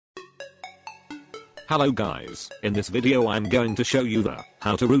Hello guys, in this video I'm going to show you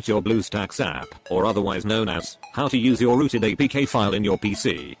how to root your Bluestacks app, or otherwise known as, how to use your rooted APK file in your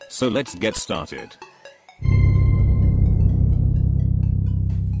PC, so let's get started.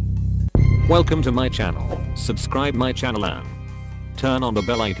 Welcome to my channel, subscribe my channel and turn on the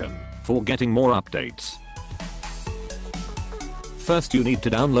bell icon for getting more updates. First you need to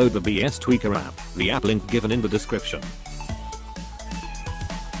download the BS Tweaker app, the app link given in the description.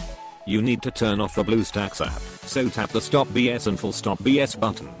 You need to turn off the Bluestacks app, so tap the Stop BS and Full Stop BS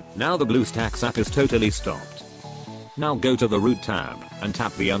button. Now the Bluestacks app is totally stopped. Now go to the Root tab and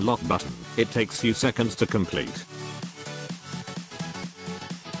tap the Unlock button. It takes few seconds to complete.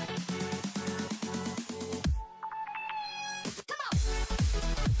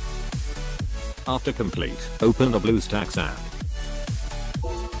 After complete, open the Bluestacks app.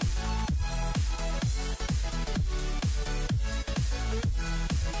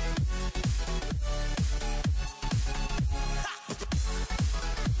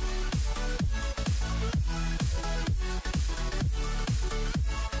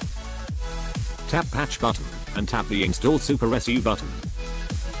 Tap Patch button and tap the Install Super SU button.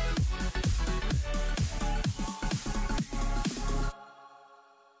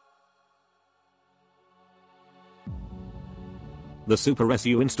 The Super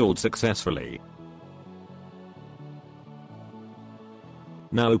SU installed successfully.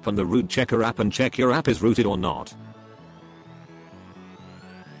 Now open the Root Checker app and check your app is rooted or not.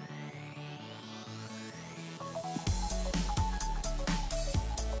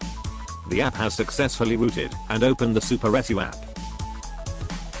 The app has successfully rooted, and open the Super SU app.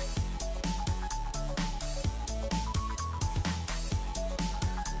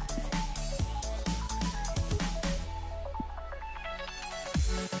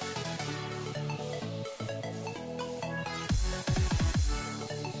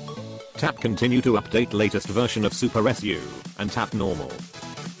 Tap Continue to update latest version of Super SU, and tap Normal.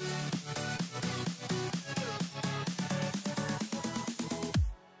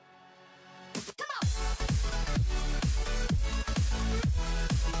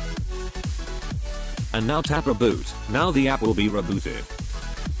 And now tap Reboot. Now the app will be rebooted.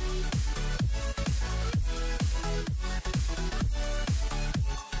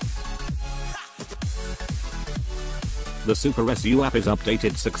 The Super SU app is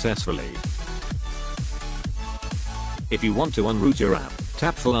updated successfully. If you want to unroot your app,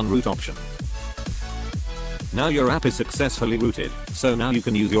 tap Full Unroot option. Now your app is successfully rooted, so now you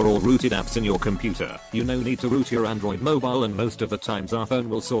can use your all rooted apps in your computer. You no need to root your Android mobile, and most of the times our phone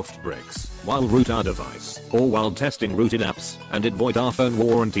will soft bricks while root our device, or while testing rooted apps, and it void our phone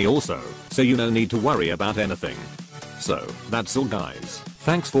warranty also, so you no need to worry about anything. So, that's all guys.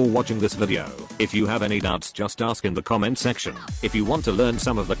 Thanks for watching this video. If you have any doubts, just ask in the comment section. If you want to learn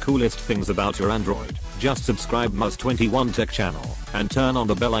some of the coolest things about your Android, just subscribe Muz21 Tech channel, and turn on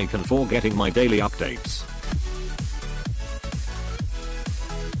the bell icon for getting my daily updates.